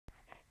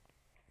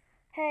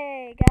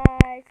Hey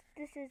guys,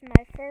 this is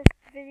my first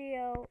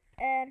video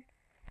and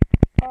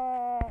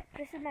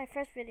this is my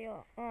first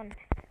video on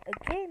a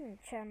gaming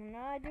channel.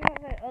 Now I do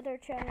have another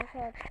channel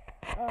called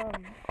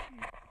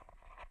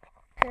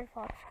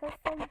Fox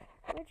Custom,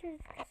 which is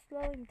just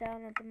slowing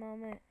down at the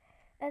moment.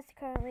 As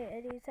currently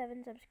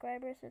 87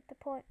 subscribers at the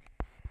point.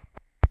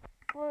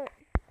 But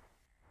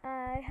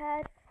I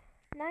had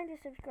 90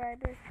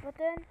 subscribers, but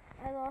then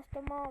I lost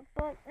them all.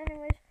 But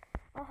anyways,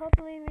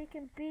 hopefully we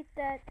can beat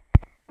that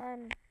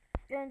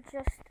in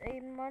just a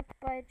month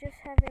by just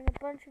having a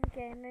bunch of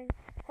gaming.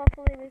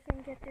 Hopefully we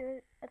can get to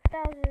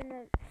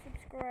 1,000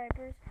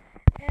 subscribers.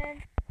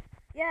 And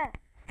yeah,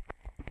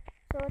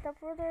 so without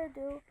further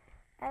ado,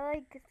 I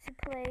like to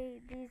play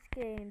these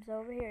games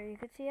over here. You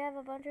can see I have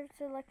a bunch of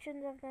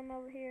selections of them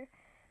over here,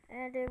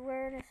 and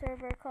we're in a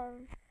server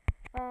called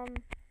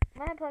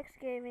Mcpe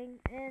Gaming,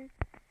 and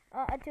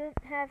I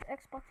don't have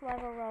Xbox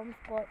Live or Realms,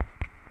 but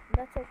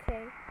that's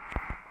okay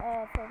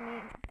for me.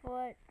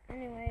 But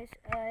anyways,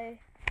 I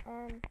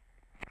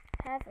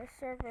have a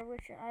server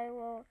which I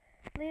will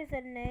leave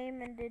the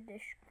name in the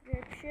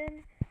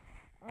description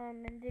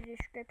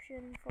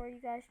for you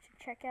guys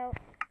to check out.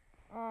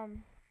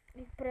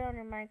 You can put it on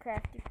your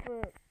Minecraft. You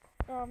put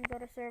go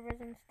to servers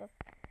and stuff.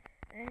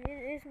 And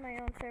it is my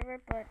own server,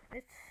 but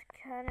it's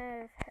kind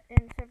of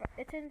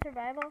in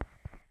survival,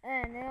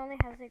 and it only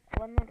has like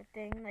one little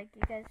thing. Like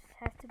you guys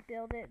have to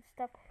build it and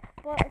stuff.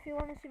 But if you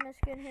want to see my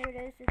skin, here it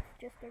is. It's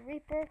just a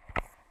Reaper.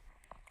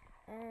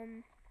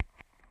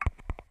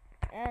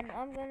 And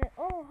I'm gonna.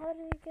 Oh, how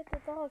did you get the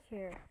dog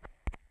here?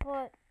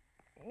 But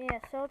yeah,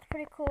 so it's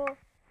pretty cool.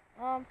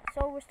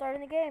 So we're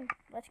starting the game.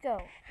 Let's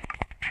go.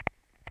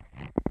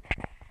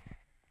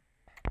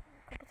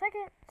 Couple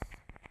seconds.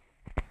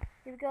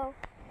 Here we go.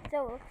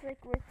 So it looks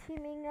like we're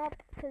teaming up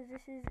because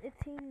this is a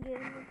team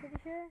game. I'm pretty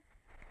sure.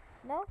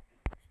 No,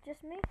 it's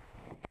just me.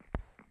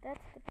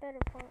 That's the better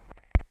part.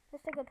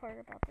 That's the good part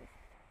about this.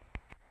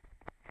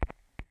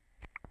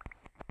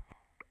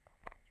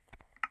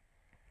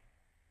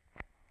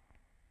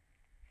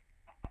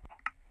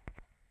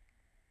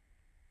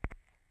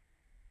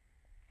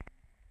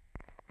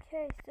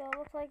 Okay, so it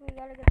looks like we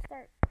got a good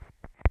start.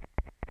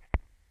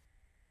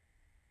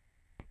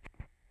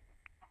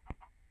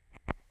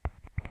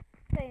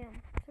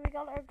 Bam. So we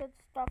got our good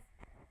stuff.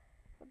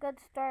 A good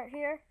start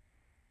here.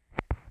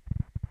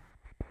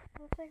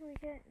 Looks like we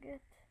can't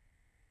get...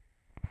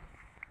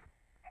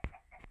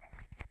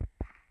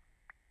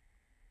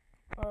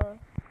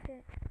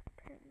 okay.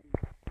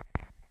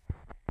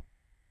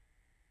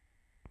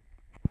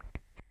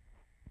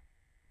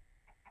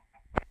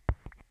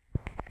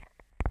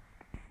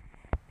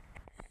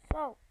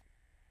 So,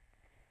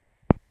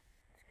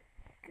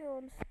 let's go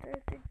and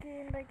start the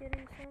game by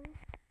getting some.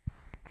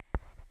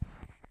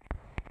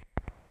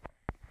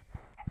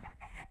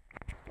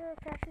 Do a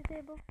crafting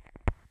table.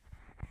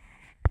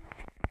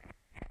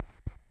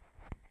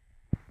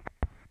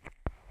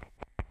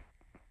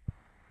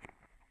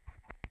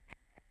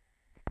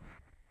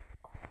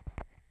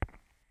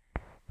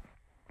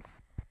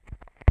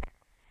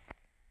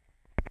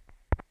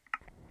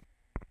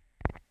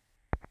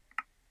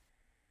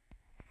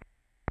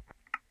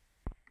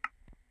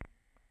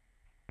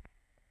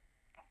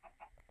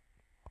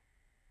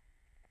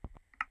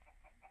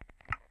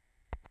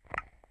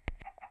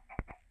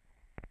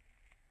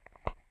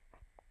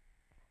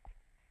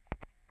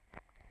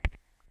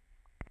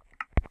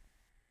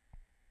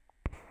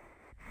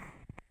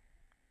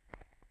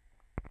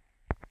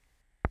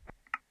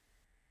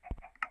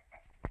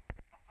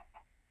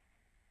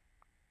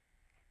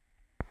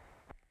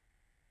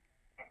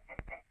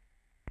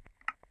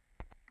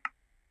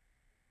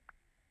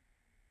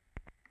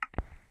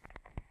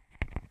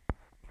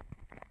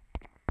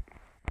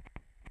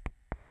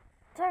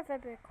 Sorry if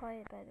I'm very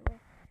quiet, by the way.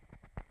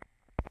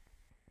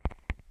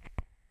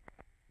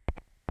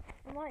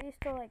 I'm not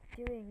used to like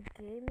doing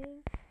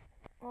gaming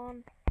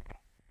on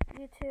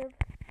YouTube,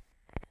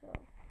 so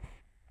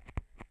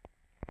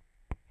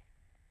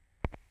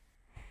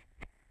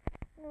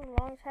it was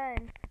a long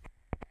time.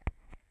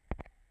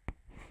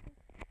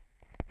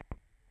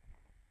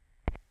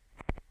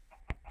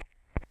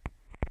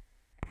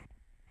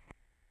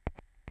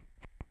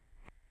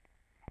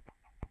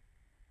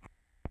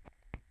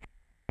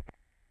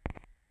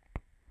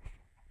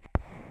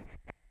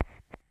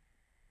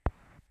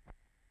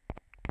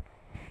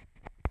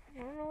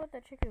 I don't know what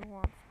the chicken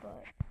wants,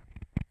 but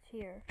it's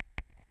here.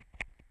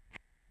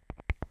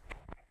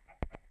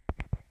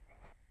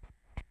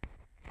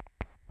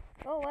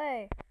 Go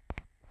away.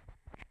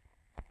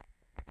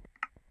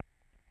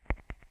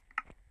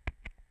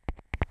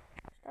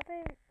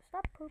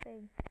 Stop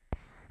pooping.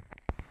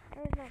 I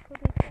know he's not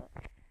pooping, but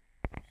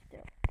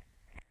still.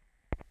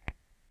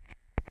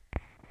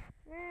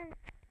 Man,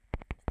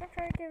 stop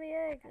trying to give me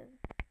eggs.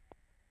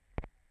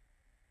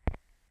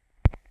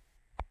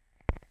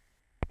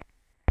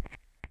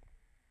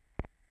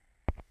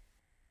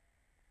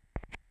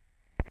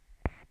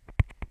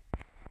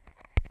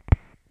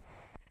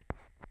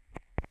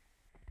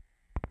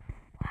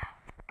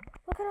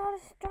 Look at all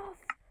this stuff.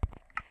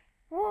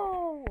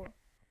 Whoa.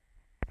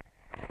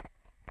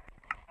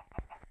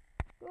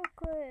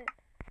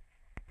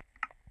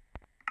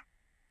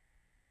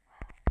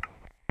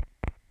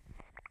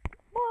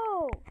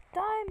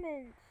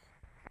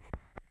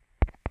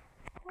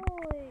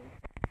 boy.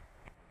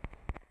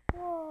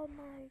 Oh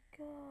my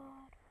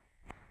god.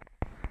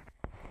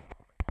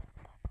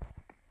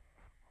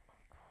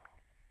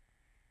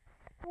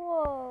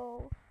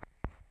 Whoa.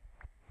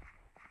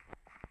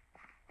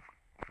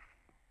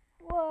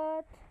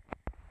 What?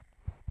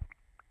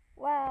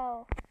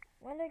 Wow.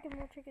 Why did I get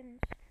more chickens?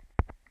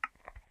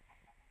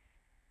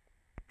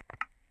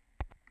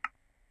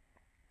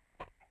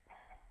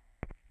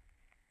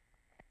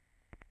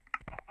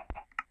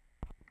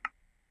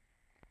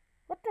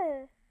 What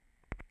the?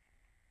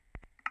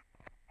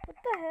 What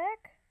the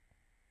heck?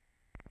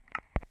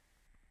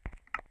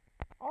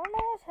 I don't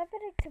know what's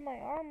happening to my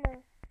armor.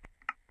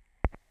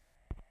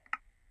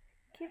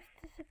 It keeps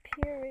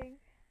disappearing.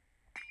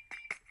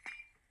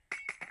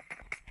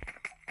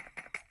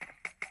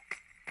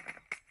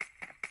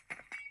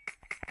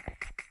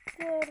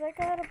 Dude, I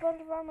got a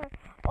bunch of armor.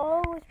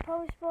 Oh, it's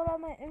probably spilled out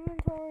my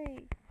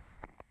inventory.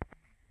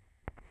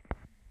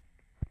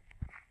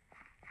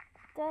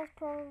 That's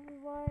probably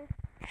why.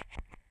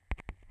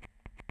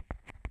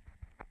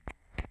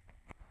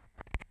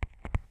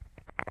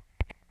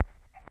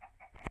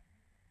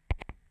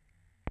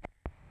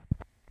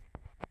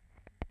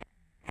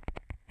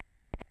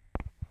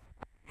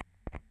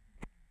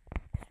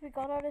 We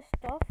got all this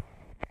stuff.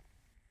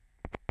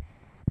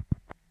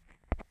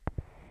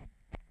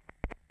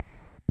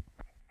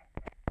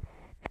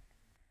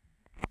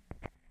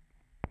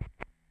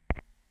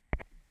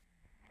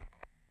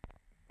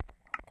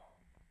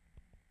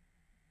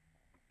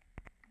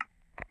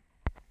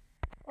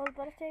 I was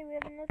about to say we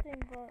have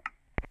nothing, but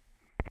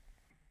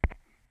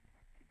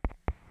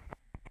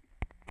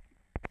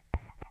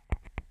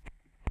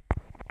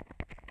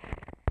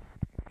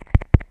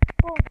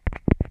boom.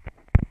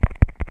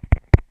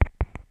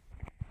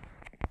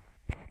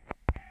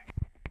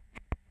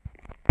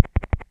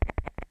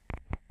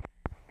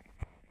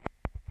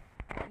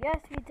 Yes,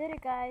 we did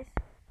it, guys.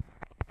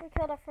 We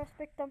killed our first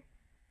victim.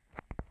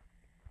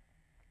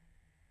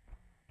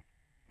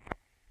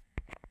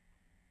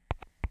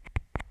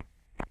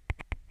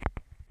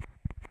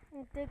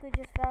 I think we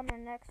just found our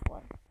next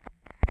one.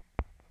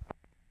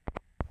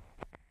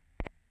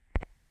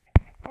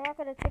 I'm not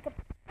gonna take a...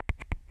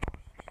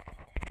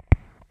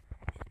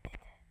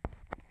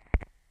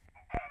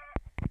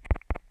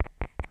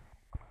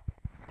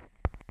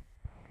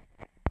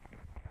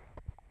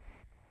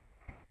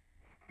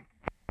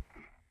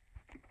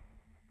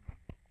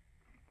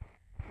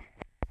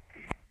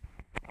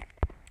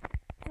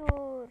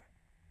 Dude.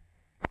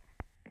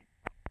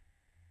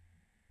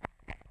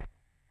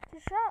 He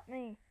shot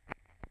me.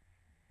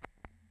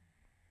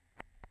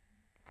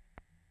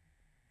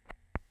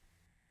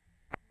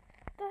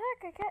 What the heck?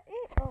 I can't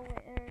eat. Oh, wait,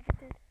 I already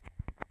did.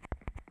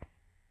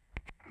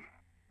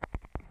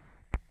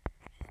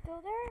 She's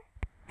still there?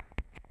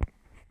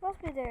 Must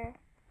be there.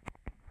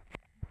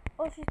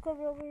 Oh, she's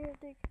coming over here, I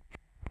think.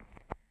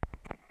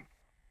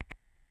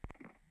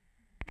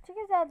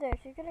 Chicken's out there.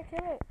 She's gonna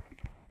kill it.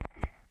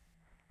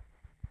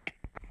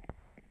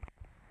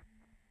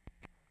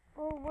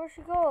 Oh, where'd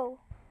she go?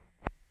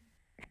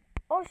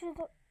 Oh, she's...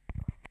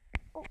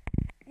 Oh,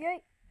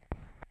 yay.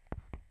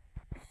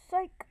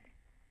 Psych.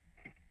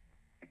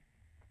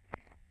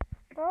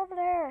 They're over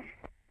there.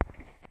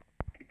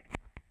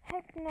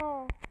 Heck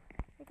no.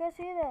 You guys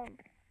see them?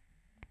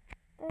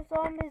 There's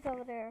zombies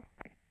over there.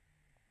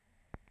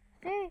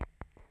 See?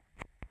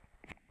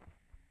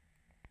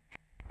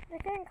 They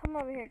can't come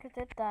over here because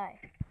they'd die.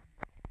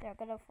 They're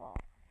gonna fall.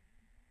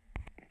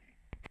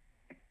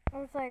 I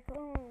was like,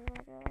 oh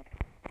my god.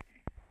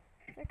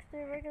 60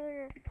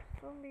 regular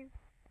zombie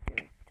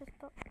dude. Just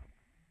stop.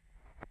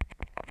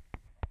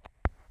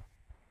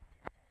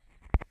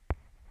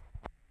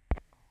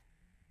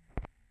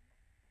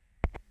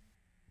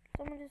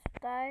 Someone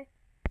just die.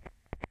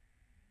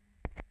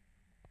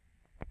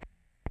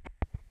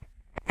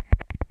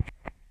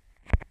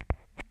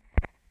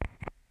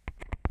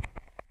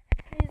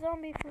 Hey,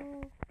 zombie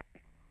fool.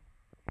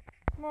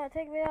 Come on,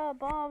 take me out,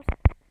 bombs.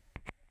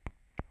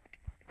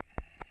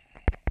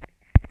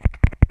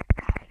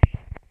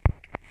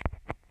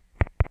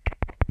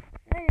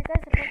 No, you guys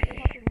are supposed to be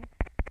helping me.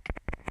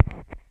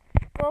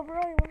 Go,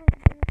 bro, you wanna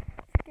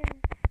freaking...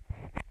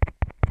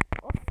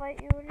 I'll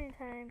fight you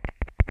anytime.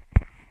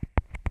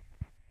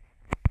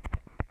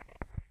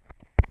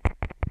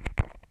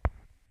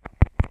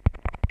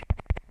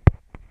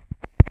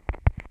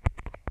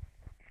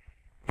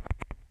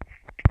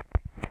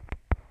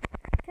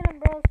 Kill him,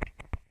 bros.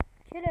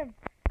 Kill him.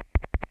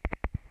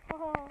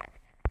 Oh.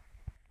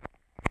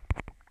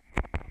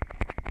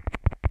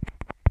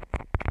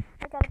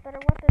 I got better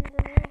weapons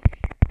than you.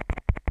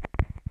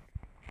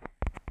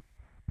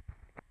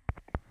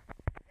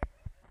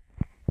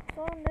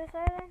 So on this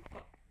island?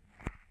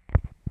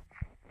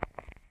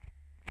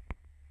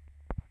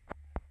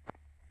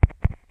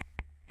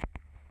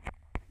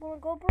 Wanna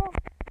go, bro?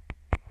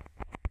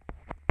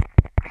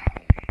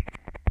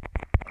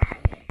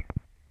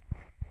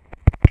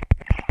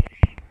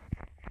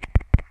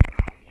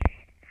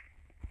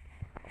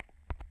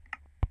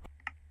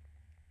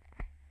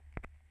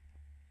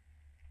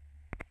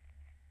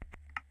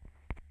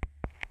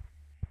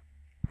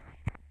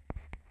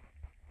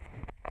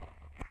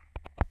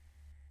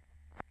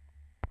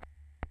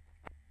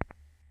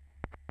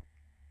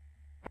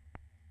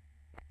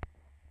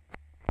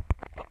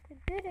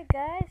 it,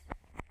 guys.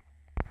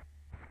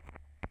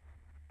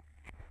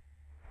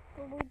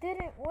 But we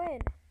didn't win.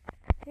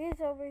 He's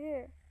over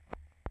here.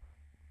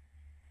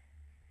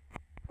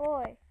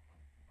 Boy.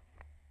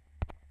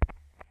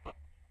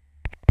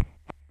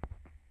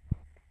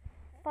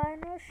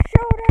 Final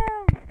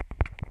showdown!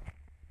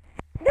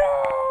 No!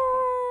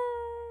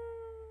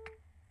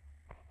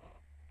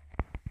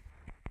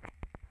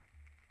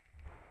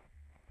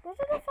 Was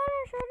it a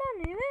final showdown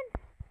even?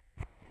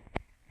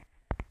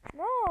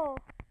 No!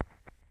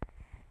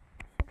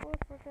 Suppose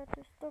forgot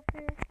to stop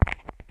here.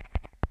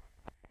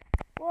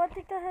 Well, I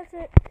think that has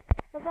it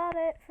about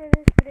it for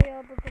this video,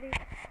 everybody.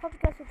 Hope you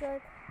guys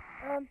enjoyed.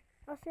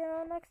 I'll see you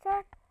all next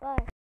time. Bye.